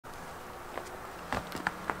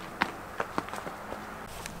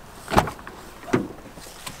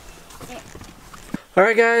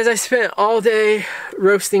Alright guys, I spent all day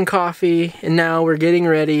roasting coffee and now we're getting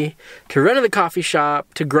ready to run to the coffee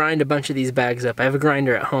shop to grind a bunch of these bags up. I have a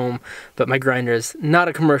grinder at home, but my grinder is not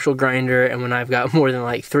a commercial grinder, and when I've got more than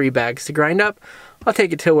like 3 bags to grind up, I'll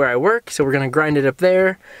take it to where I work. So we're going to grind it up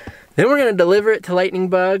there. Then we're going to deliver it to Lightning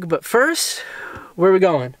Bug, but first, where are we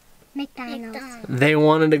going? McDonald's. They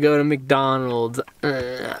wanted to go to McDonald's,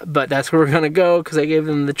 but that's where we're going to go because I gave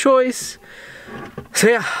them the choice. So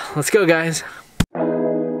yeah, let's go guys.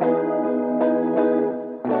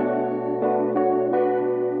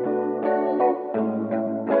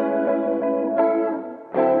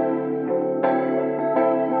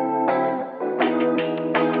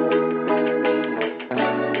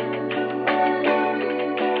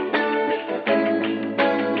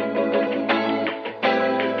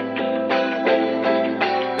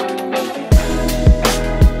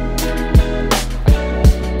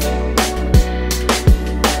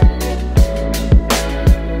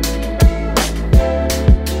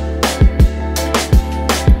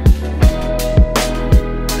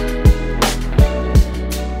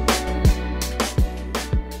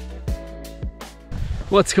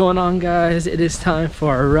 What's going on guys? It is time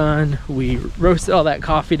for our run. We roasted all that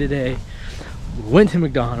coffee today, went to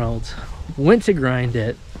McDonald's, went to grind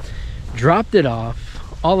it, dropped it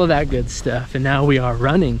off, all of that good stuff, and now we are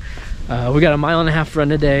running. We got a 1.5 mile run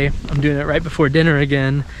today. I'm doing it right before dinner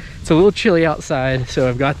again. It's a little chilly outside, so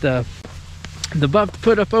I've got the buff to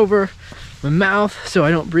put up over my mouth so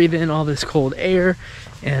I don't breathe in all this cold air,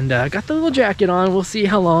 and got the little jacket on. We'll see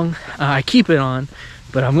how long I keep it on,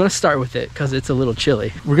 but I'm gonna start with it because it's a little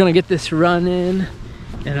chilly. We're gonna get this run in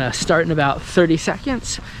and start in about 30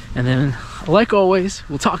 seconds. And then, like always,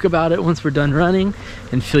 we'll talk about it once we're done running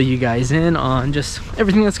and fill you guys in on just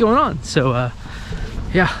everything that's going on. So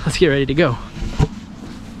yeah, let's get ready to go.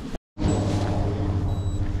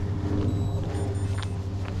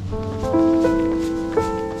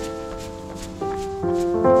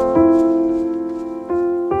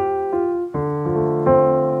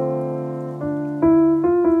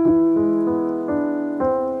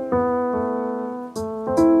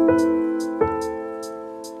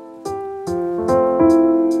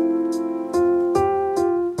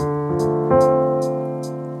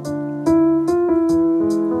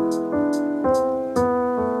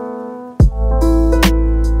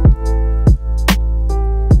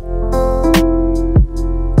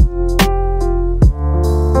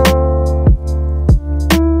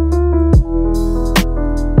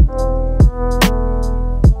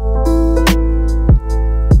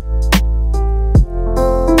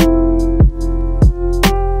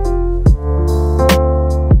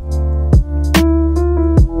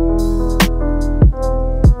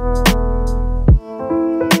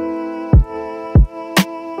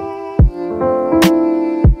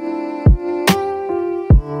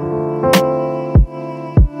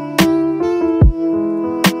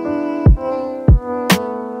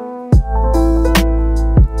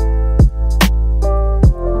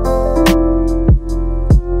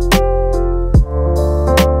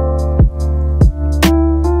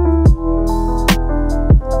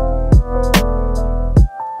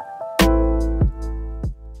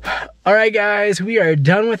 Alright guys, we are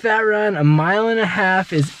done with that run. 1.5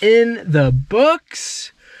 miles is in the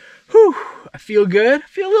books. Whew, I feel good. I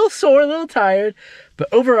feel a little sore, a little tired, but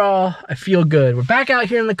overall, I feel good. We're back out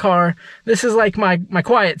here in the car. This is like my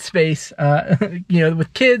quiet space, you know,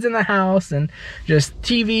 with kids in the house and just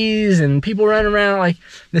TVs and people running around. Like,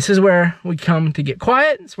 this is where we come to get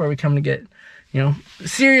quiet. It's where we come to get, you know,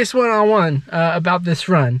 serious one-on-one about this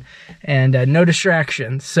run, and no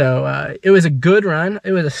distractions. So it was a good run.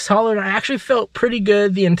 It was a solid run. I actually felt pretty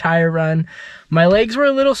good the entire run. My legs were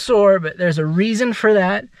a little sore, but there's a reason for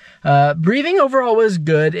that. Breathing overall was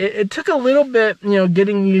good. It took a little bit, you know,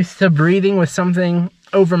 getting used to breathing with something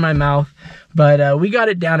over my mouth, but we got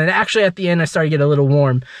it down. And actually at the end I started to get a little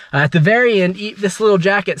warm. At the very end, this little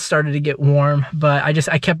jacket started to get warm, but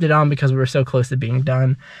I kept it on because we were so close to being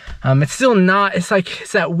done. It's still not, it's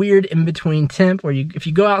that weird in-between temp where if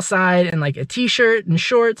you go outside in like a t-shirt and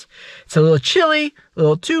shorts, it's a little chilly, a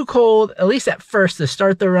little too cold, at least at first to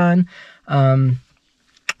start the run.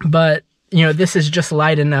 But you know, this is just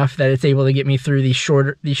light enough that it's able to get me through these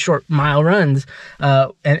short mile runs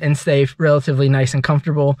and stay relatively nice and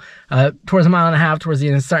comfortable. Towards 1.5 miles, towards the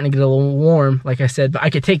end, it's starting to get a little warm, like I said, but I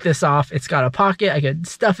could take this off. It's got a pocket, I could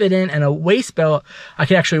stuff it in, and a waist belt. I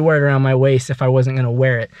could actually wear it around my waist if I wasn't going to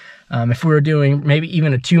wear it. If we were doing maybe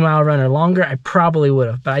even a 2-mile run or longer, I probably would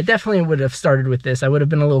have, but I definitely would have started with this. I would have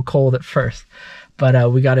been a little cold at first, but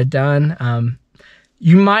we got it done.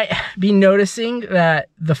 You might be noticing that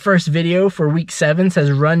the first video for week 7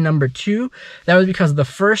 says run number 2. That was because the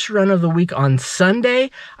first run of the week on Sunday,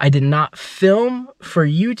 I did not film for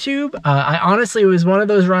YouTube. I honestly, it was one of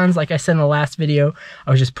those runs, like I said in the last video, I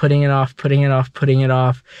was just putting it off.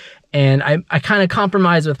 And I kind of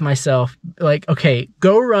compromised with myself, like, okay,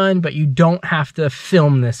 go run, but you don't have to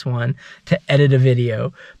film this one to edit a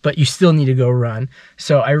video, but you still need to go run.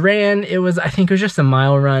 So I ran, I think it was just a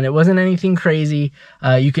mile run. It wasn't anything crazy.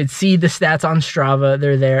 You could see the stats on Strava,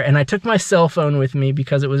 they're there. And I took my cell phone with me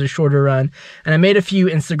because it was a shorter run. And I made a few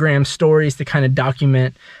Instagram stories to kind of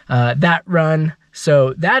document that run.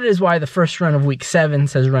 So that is why the first run of week 7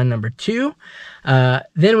 says run number 2.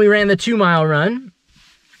 Then we ran the 2-mile run.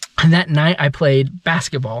 And that night I played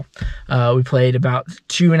basketball. We played about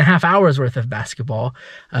 2.5 hours worth of basketball.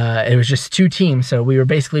 It was just 2 teams, so we were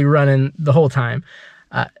basically running the whole time.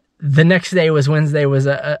 The next day was Wednesday, was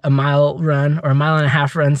a mile run or a 1.5 mile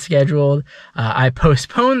run scheduled. I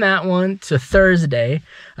postponed that one to Thursday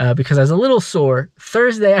because I was a little sore.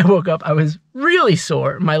 Thursday I woke up, I was really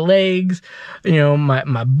sore. My legs,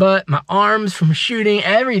 my butt, my arms from shooting,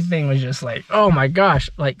 everything was just like, oh my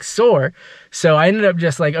gosh, like sore. So I ended up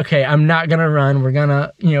just like, okay, I'm not gonna run. We're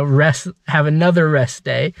gonna, rest, have another rest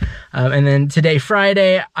day. And then today,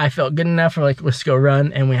 Friday, I felt good enough. We're like, let's go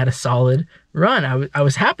run. And we had a solid run. I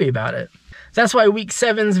was happy about it. That's why week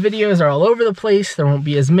 7's videos are all over the place. There won't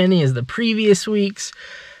be as many as the previous weeks.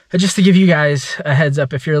 Just to give you guys a heads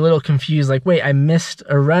up, if you're a little confused, like, wait, I missed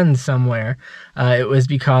a run somewhere. It was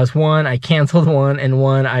because 1, I canceled one, and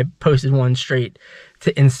 1, I posted one straight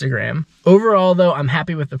to Instagram. Overall, though, I'm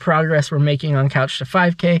happy with the progress we're making on Couch to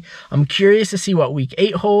 5K. I'm curious to see what week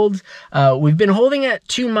 8 holds. We've been holding at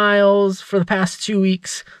 2 miles for the past 2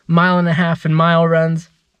 weeks, 1.5 miles and mile runs.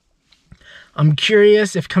 I'm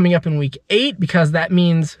curious if coming up in week 8, because that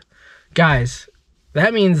means, guys,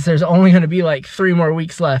 that means there's only going to be like 3 more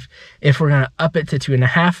weeks left if we're going to up it to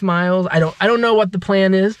 2.5 miles. I don't know what the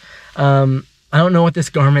plan is. I don't know what this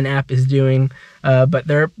Garmin app is doing, but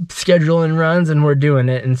they're scheduling runs and we're doing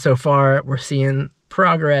it. And so far we're seeing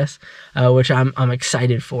progress, which I'm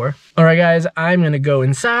excited for. All right, guys, I'm going to go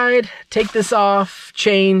inside, take this off,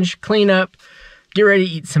 change, clean up, get ready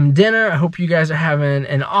to eat some dinner. I hope you guys are having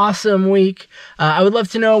an awesome week. I would love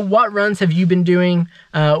to know, what runs have you been doing?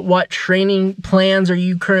 What training plans are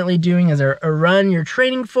you currently doing? Is there a run you're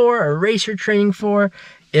training for, or a race you're training for,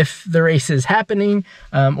 if the race is happening?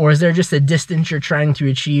 Or is there just a distance you're trying to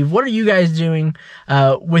achieve? What are you guys doing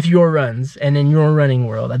with your runs and in your running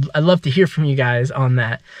world? I'd love to hear from you guys on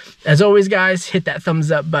that. As always, guys, hit that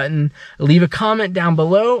thumbs up button. Leave a comment down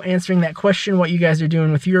below answering that question, what you guys are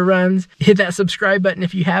doing with your runs. Hit that subscribe button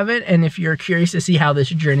if you haven't, and if you're curious to see how this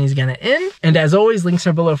journey is going to end. And as always, links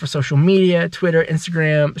are below for social media, Twitter,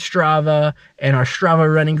 Instagram, Strava, and our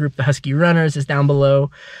Strava running group, the Husky Runners, is down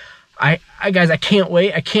below. Guys, I can't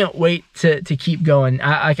wait. I can't wait to keep going.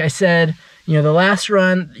 Like I said, the last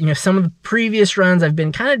run, some of the previous runs I've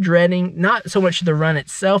been kind of dreading, not so much the run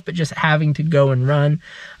itself, but just having to go and run.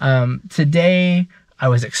 Today, I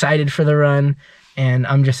was excited for the run, and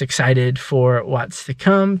I'm just excited for what's to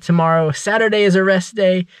come. Tomorrow, Saturday, is a rest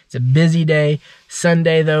day. It's a busy day.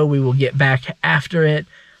 Sunday, though, we will get back after it.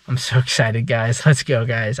 I'm so excited, guys. Let's go,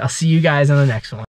 guys. I'll see you guys on the next one.